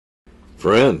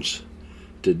Friends,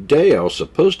 today I was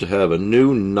supposed to have a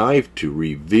new knife to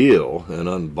reveal and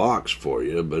unbox for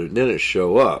you, but it didn't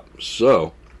show up.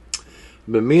 So,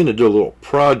 I've been meaning to do a little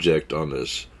project on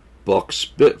this Buck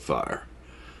Spitfire.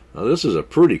 Now this is a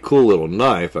pretty cool little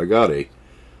knife. I got a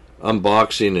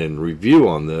unboxing and review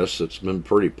on this. It's been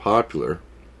pretty popular.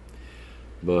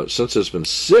 But since it's been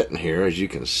sitting here, as you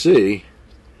can see,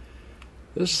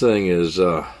 this thing has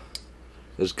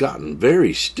gotten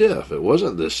very stiff. It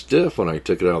wasn't this stiff when I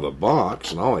took it out of the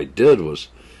box, and all I did was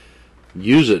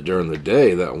use it during the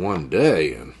day, that one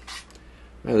day. And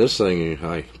man, this thing,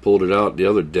 I pulled it out the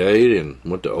other day and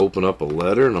went to open up a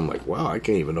letter, and I'm like, wow, I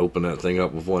can't even open that thing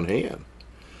up with one hand.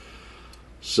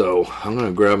 So I'm going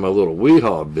to grab my little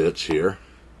weehaw bits here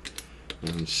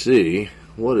and see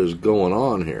what is going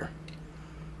on here.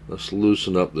 Let's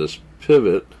loosen up this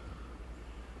pivot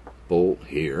bolt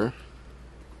here.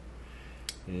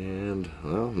 And,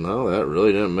 well, no, that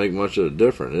really didn't make much of a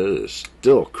difference. It is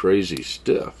still crazy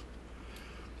stiff.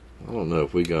 I don't know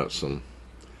if we got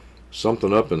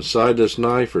something up inside this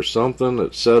knife or something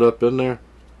that's set up in there.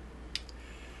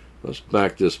 Let's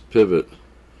back this pivot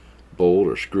bolt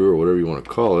or screw or whatever you want to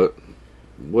call it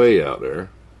way out there.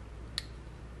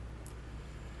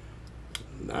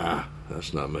 Nah,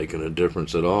 that's not making a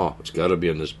difference at all. It's got to be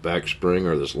in this back spring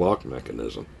or this lock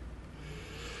mechanism.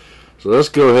 So let's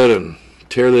go ahead and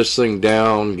tear this thing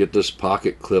down, get this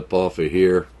pocket clip off of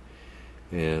here,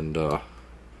 and I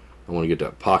want to get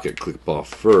that pocket clip off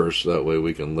first, that way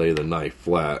we can lay the knife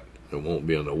flat. It won't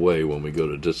be in the way when we go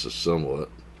to disassemble it.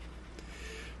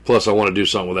 Plus I want to do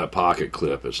something with that pocket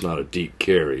clip. It's not a deep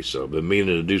carry, so I've been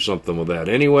meaning to do something with that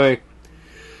anyway.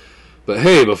 But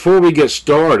hey, before we get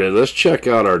started, let's check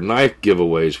out our knife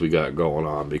giveaways we got going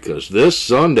on, because this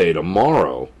Sunday,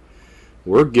 tomorrow,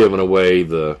 we're giving away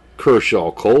the Kershaw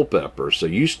Culpepper, so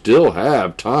you still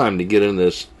have time to get in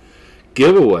this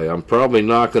giveaway. I'm probably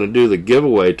not going to do the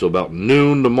giveaway till about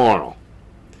noon tomorrow.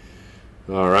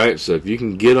 Alright, so if you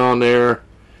can get on there,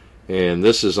 and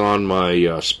this is on my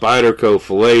Spyderco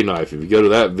fillet knife. If you go to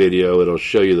that video, it'll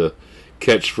show you the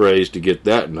catchphrase to get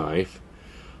that knife.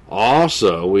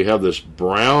 Also, we have this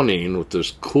Browning with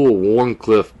this cool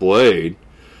Warncliffe blade.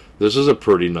 This is a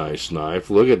pretty nice knife.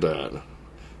 Look at that.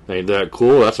 Ain't that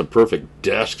cool? That's a perfect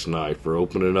desk knife for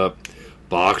opening up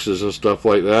boxes and stuff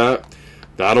like that.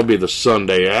 That'll be the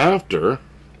Sunday after.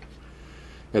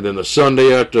 And then the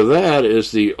Sunday after that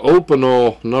is the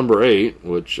Opinel number 8,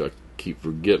 which I keep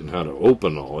forgetting how to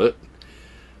open all it.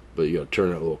 But you got to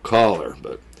turn that little collar.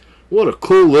 But what a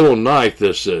cool little knife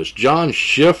this is. John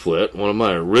Shiflett, one of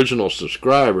my original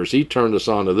subscribers, he turned us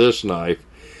on to this knife.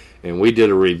 And we did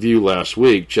a review last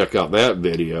week. Check out that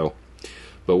video.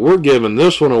 But we're giving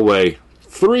this one away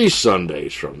 3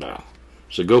 Sundays from now.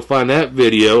 So go find that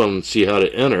video and see how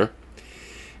to enter.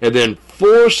 And then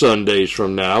 4 Sundays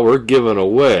from now, we're giving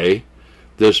away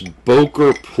this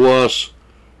Boker Plus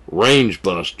Range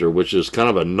Buster, which is kind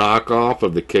of a knockoff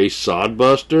of the Case Sod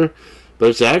Buster. But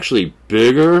it's actually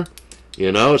bigger.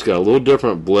 You know, it's got a little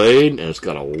different blade, and it's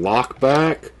got a lock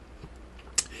back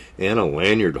and a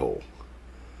lanyard hole.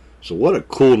 So what a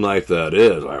cool knife that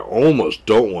is. I almost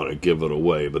don't want to give it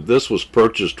away, but this was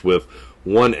purchased with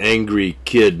One Angry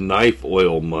Kid Knife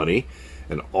Oil money,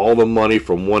 and all the money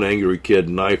from One Angry Kid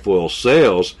Knife Oil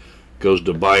sales goes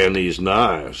to buying these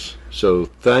knives. So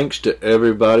thanks to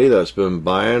everybody that's been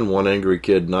buying One Angry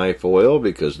Kid Knife Oil,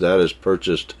 because that has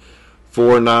purchased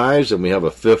 4 knives, and we have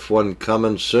a 5th one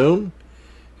coming soon.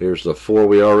 Here's the 4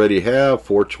 we already have: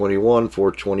 421,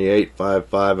 428,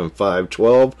 55, and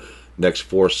 512. Next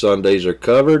 4 Sundays are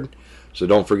covered, so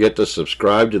don't forget to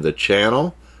subscribe to the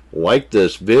channel, like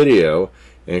this video,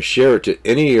 and share it to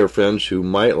any of your friends who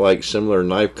might like similar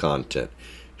knife content.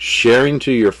 Sharing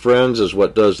to your friends is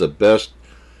what does the best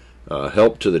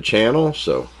help to the channel,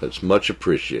 so it's much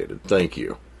appreciated. Thank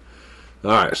you.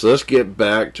 Alright, so let's get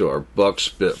back to our Buck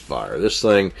Spitfire. This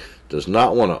thing does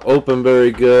not want to open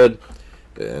very good,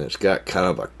 and it's got kind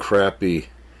of a crappy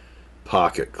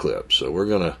pocket clip, so we're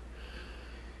going to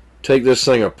take this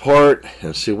thing apart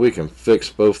and see if we can fix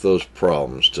both those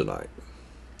problems tonight,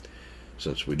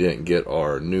 since we didn't get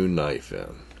our new knife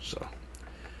in. So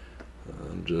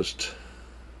I'm just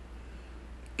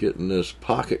getting this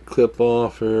pocket clip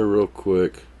off here real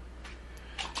quick.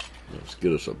 Let's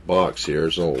get us a box here.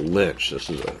 It's an old Lynch. This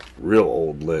is a real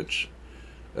old Lynch.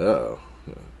 Uh-oh.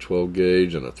 12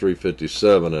 gauge and a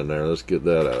 357 in there. Let's get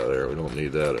that out of there. We don't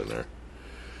need that in there.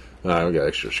 Alright, we got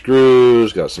extra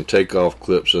screws, got some takeoff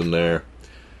clips in there.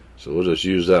 So we'll just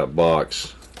use that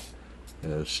box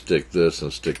and stick this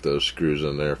and stick those screws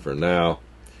in there for now.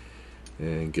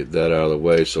 And get that out of the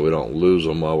way so we don't lose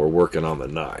them while we're working on the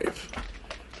knife.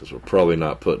 because we're probably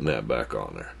not putting that back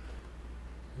on there.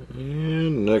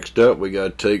 And next up, we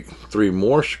got to take 3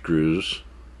 more screws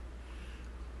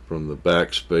from the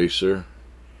back spacer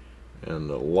and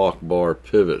the lock bar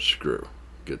pivot screw.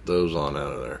 Get those on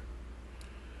out of there.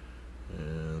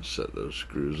 And set those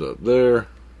screws up there.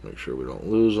 Make sure we don't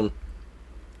lose them.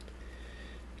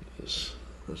 This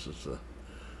is the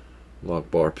lock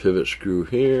bar pivot screw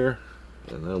here.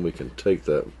 And then we can take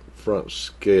that front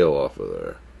scale off of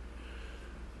there.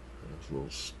 It's a little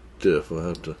stiff. We'll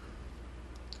have to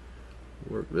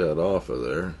work that off of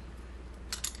there.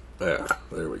 Yeah,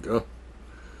 there we go.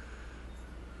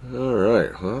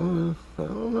 Alright, well, I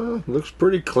don't know. Looks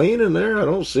pretty clean in there. I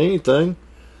don't see anything.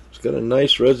 It's got a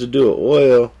nice residue of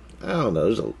oil. I don't know,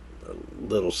 there's a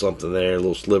little something there, a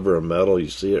little sliver of metal. You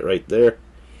see it right there?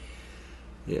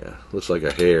 Yeah, looks like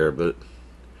a hair, but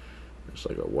it's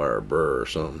like a wire burr or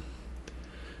something.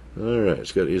 Alright,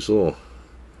 it's got these little,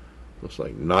 looks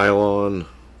like nylon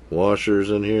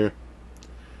washers in here.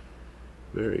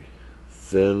 Very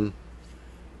thin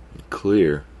and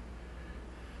clear.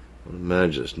 I would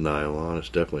imagine it's nylon. It's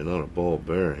definitely not a ball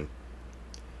bearing.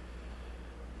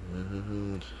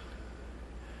 And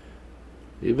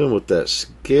even with that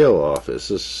scale off,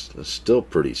 it's still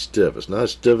pretty stiff. It's not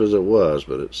as stiff as it was,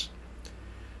 but it's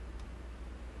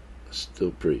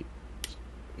still pretty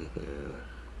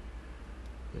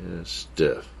it's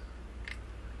stiff.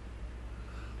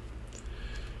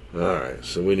 Alright,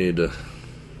 so we need to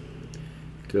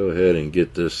go ahead and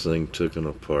get this thing taken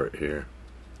apart here.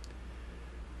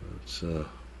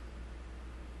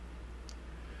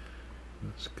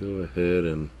 Let's go ahead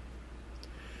and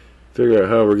figure out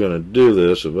how we're going to do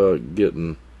this without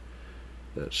getting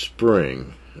that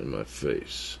spring in my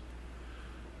face.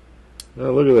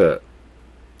 Now look at that.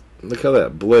 Look how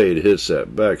that blade hits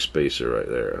that back spacer right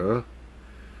there, huh?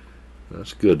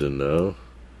 That's good to know.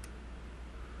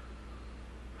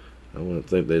 I wouldn't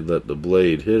think they'd let the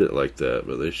blade hit it like that,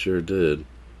 but they sure did.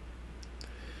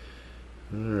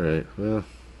 Alright, well,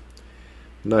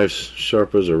 knife's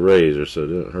sharp as a razor, so it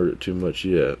didn't hurt it too much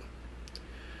yet.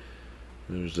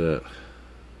 There's that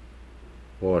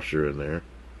washer in there.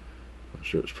 I'm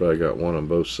sure it's probably got one on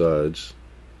both sides.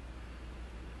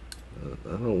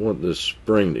 I don't want this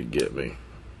spring to get me.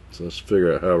 So let's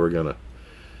figure out how we're going to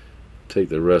take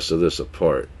the rest of this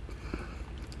apart.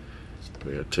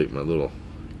 We're going to take my little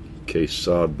case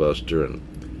sod buster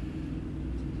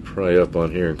and pry up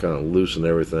on here and kind of loosen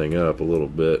everything up a little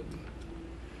bit.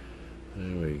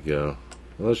 There we go.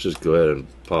 Well, let's just go ahead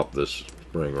and pop this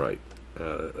spring right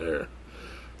out of there.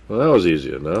 Well, that was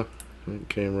easy enough. It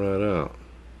came right out.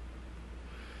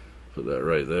 Put that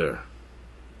right there.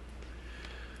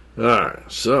 Alright,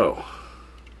 so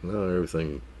now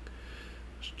everything,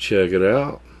 let's check it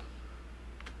out.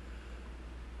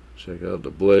 Check out the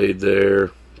blade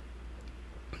there.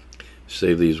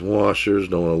 Save these washers,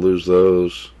 don't want to lose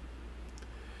those.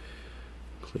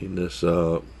 Clean this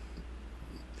up.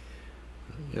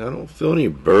 Yeah, I don't feel any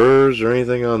burrs or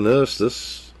anything on this.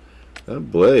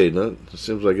 That blade, that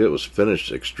seems like it was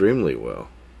finished extremely well.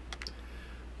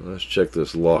 Let's check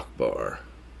this lock bar.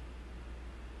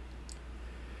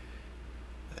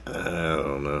 I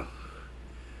don't know.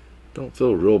 Don't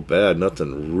feel real bad.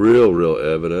 Nothing real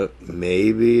evident.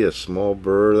 Maybe a small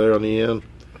burr there on the end.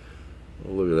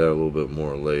 We'll look at that a little bit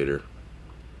more later.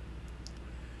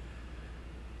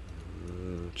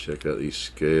 Check out these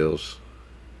scales.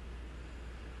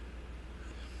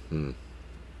 Let's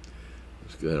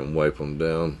go ahead and wipe them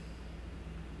down.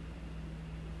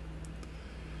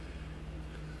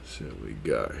 See what we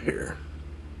got here.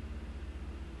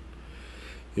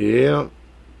 Yeah,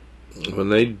 when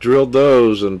they drilled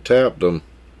those and tapped them,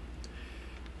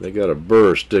 they got a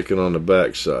burr sticking on the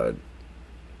backside.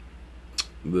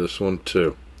 This one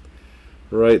too.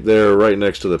 Right there, right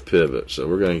next to the pivot. So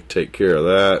we're going to take care of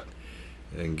that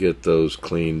and get those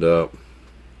cleaned up.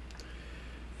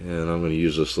 And I'm going to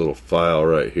use this little file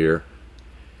right here.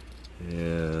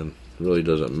 And it really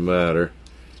doesn't matter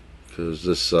because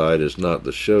this side is not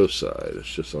the show side.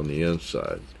 It's just on the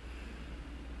inside.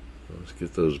 Let's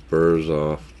get those burrs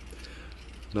off.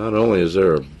 Not only is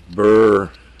there a burr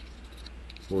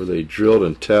where they drilled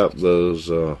and tapped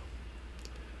those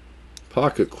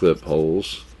pocket clip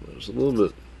holes, there's a little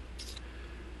bit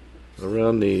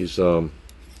around these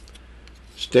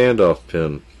standoff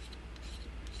pin.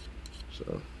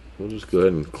 So we'll just go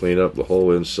ahead and clean up the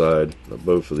whole inside of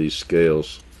both of these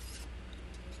scales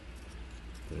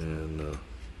and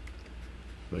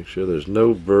make sure there's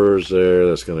no burrs there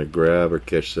that's going to grab or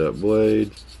catch that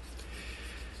blade.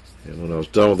 And when I was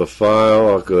done with the file,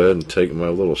 I'll go ahead and take my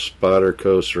little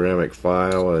Spyderco ceramic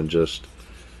file and just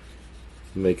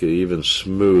make it even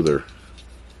smoother.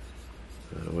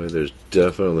 That way there's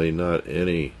definitely not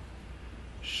any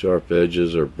sharp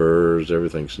edges or burrs.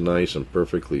 Everything's nice and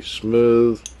perfectly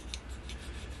smooth.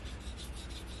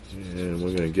 And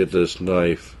we're going to get this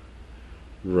knife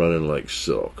running like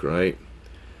silk, right?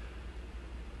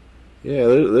 Yeah,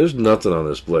 there's nothing on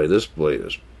this blade. This blade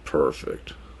is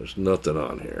perfect. There's nothing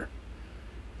on here.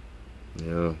 You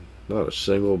know, not a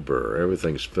single burr.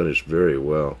 Everything's finished very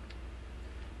well.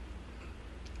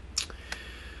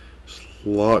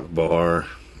 Lock bar,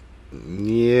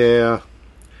 yeah,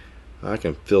 I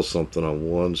can feel something on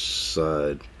one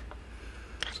side.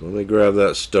 So let me grab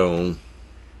that stone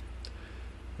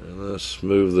and let's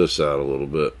smooth this out a little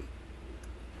bit.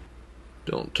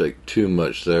 Don't take too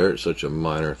much there, it's such a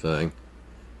minor thing.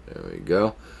 There we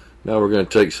go. Now we're going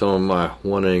to take some of my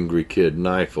One Angry Kid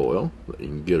knife oil that you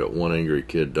can get at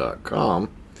oneangrykid.com,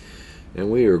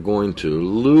 and we are going to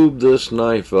lube this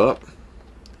knife up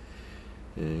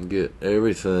and get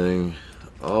everything,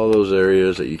 all those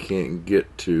areas that you can't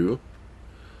get to,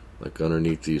 like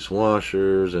underneath these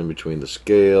washers, in between the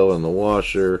scale and the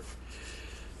washer.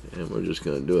 And we're just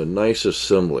going to do a nice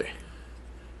assembly.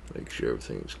 Make sure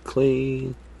everything's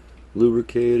clean,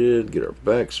 lubricated, get our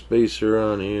back spacer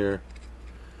on here.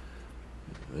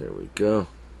 There we go.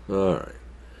 Alright,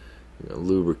 we're going to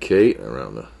lubricate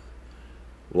around the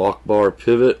lock bar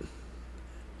pivot.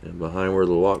 And behind where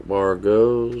the lock bar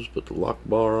goes, put the lock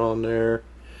bar on there.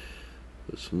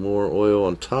 Put some more oil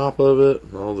on top of it,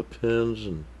 and all the pins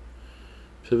and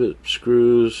pivot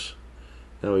screws.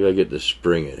 Now we gotta get this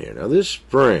spring in here. Now this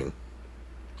spring,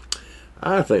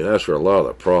 I think that's where a lot of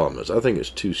the problem is. I think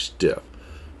it's too stiff.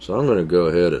 So I'm gonna go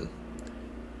ahead and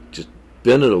just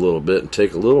bend it a little bit and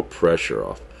take a little pressure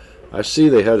off. I see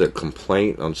they had a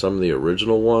complaint on some of the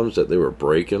original ones that they were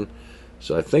breaking.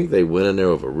 So I think they went in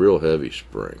there with a real heavy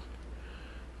spring.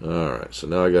 Alright, so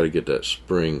now I got to get that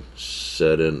spring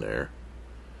set in there.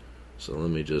 So let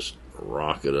me just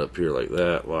rock it up here like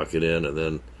that, lock it in, and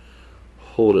then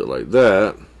hold it like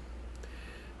that.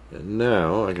 And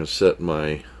now I can set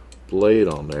my blade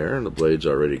on there, and the blade's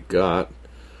already got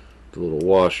the little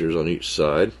washers on each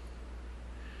side.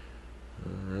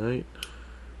 Alright.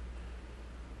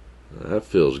 That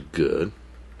feels good.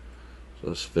 So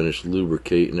let's finish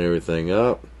lubricating everything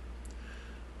up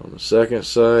on the second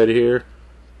side here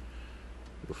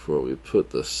before we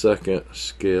put the second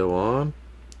scale on.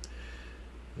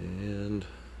 And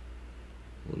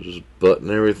we'll just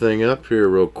button everything up here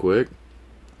real quick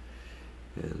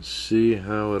and see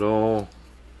how it all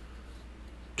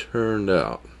turned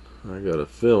out. I got a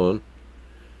feeling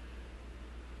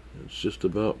it's just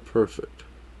about perfect.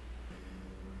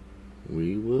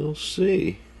 We will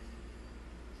see.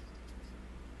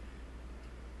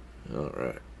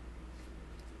 Alright.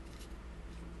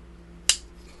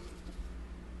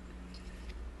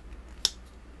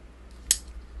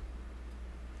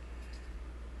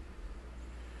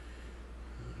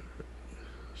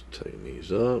 Let's tighten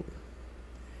these up.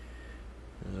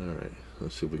 Alright,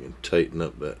 let's see if we can tighten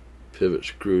up that pivot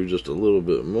screw just a little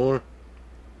bit more.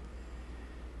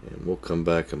 And we'll come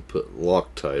back and put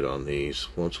Loctite on these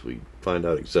once we find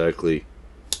out exactly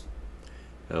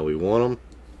how we want them.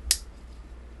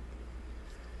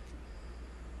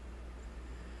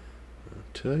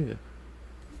 Tell you,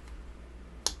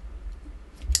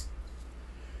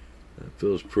 that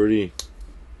feels pretty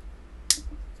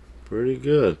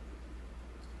good.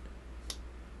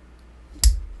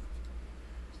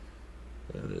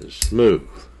 That is smooth,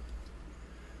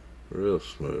 real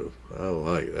smooth. I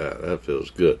like that. That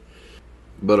feels good.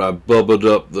 But I bubbled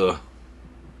up the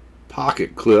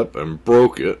pocket clip and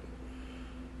broke it,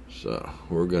 so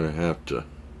we're gonna have to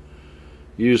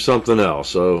use something else.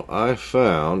 So I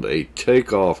found a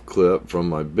takeoff clip from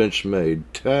my Benchmade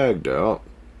tagged out,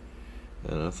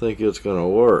 and I think it's gonna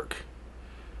work.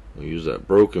 We'll use that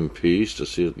broken piece to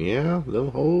see. Yeah,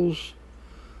 them holes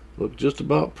look just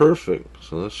about perfect.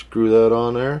 So let's screw that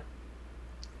on there,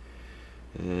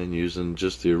 and using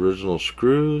just the original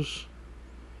screws,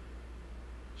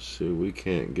 see if we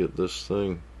can't get this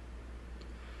thing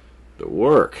to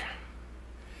work.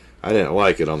 I didn't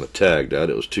like it on the tagged out.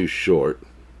 It was too short.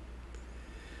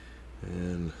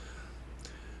 And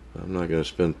I'm not going to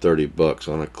spend 30 bucks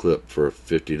on a clip for a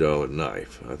 $50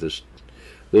 knife.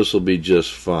 This will be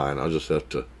just fine. I'll just have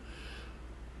to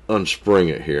unspring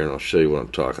it here, and I'll show you what I'm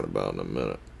talking about in a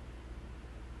minute.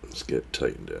 Let's get it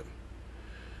tightened in.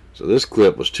 So this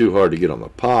clip was too hard to get on the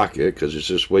pocket because it's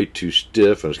just way too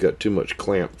stiff and it's got too much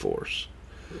clamp force.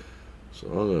 So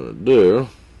what I'm going to do,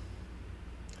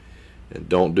 and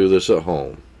don't do this at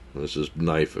home. This is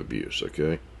knife abuse,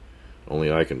 okay?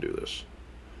 Only I can do this.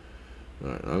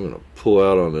 Alright, I'm going to pull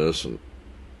out on this and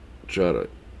try to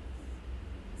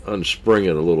unspring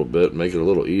it a little bit, make it a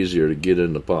little easier to get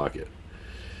in the pocket.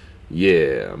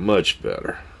 Yeah, much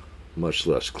better. Much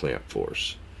less clamp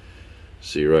force.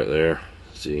 See right there?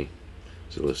 See?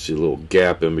 So let's see a little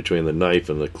gap in between the knife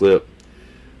and the clip.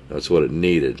 That's what it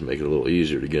needed to make it a little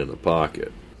easier to get in the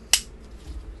pocket.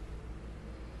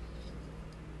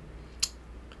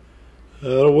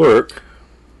 That'll work.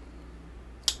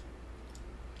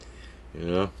 You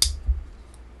know?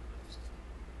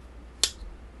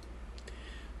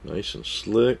 Nice and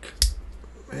slick.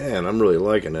 Man, I'm really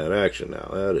liking that action now.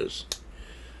 That is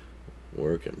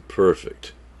working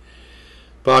perfect.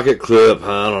 Pocket clip,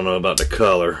 I don't know about the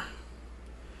color,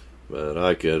 but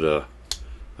I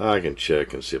can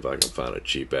check and see if I can find a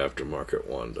cheap aftermarket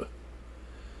one to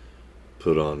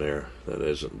put on there that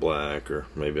isn't black, or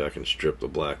maybe I can strip the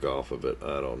black off of it.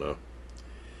 I don't know.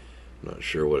 Not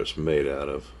sure what it's made out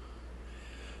of.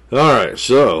 Alright,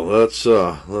 so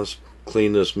let's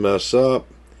clean this mess up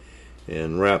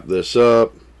and wrap this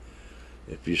up.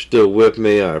 If you're still with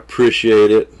me, I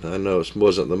appreciate it. I know it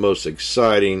wasn't the most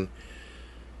exciting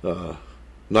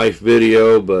knife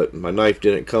video, but my knife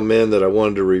didn't come in that I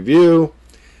wanted to review,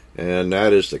 and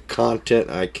that is the content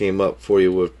I came up for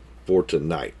you with for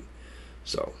tonight.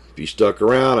 So if you stuck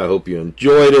around, I hope you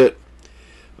enjoyed it.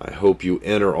 I hope you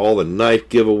enter all the knife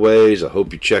giveaways. I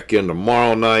hope you check in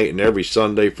tomorrow night and every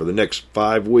Sunday for the next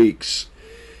 5 weeks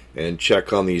and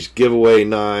check on these giveaway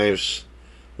knives.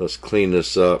 Let's clean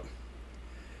this up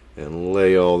and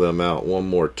lay all them out one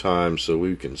more time so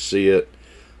we can see it.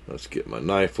 Let's get my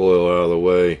knife oil out of the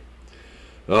way.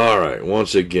 Alright,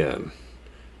 once again,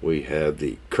 we have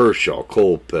the Kershaw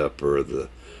Cold Pepper, the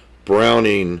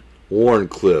Browning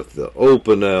Warncliffe, the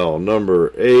Opinel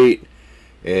number 8,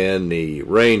 and the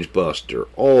Range Buster,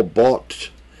 all bought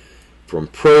from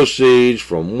proceeds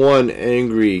from One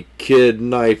Angry Kid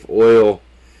Knife Oil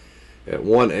at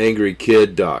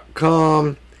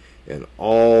oneangrykid.com. And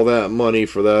all that money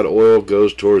for that oil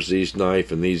goes towards these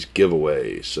knife and these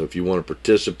giveaways. So if you want to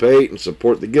participate and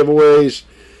support the giveaways,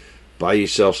 buy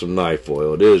yourself some knife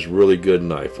oil. It is really good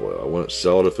knife oil. I wouldn't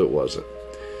sell it if it wasn't.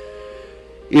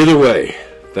 Either way,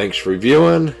 thanks for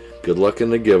viewing. Good luck in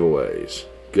the giveaways.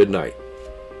 Good night.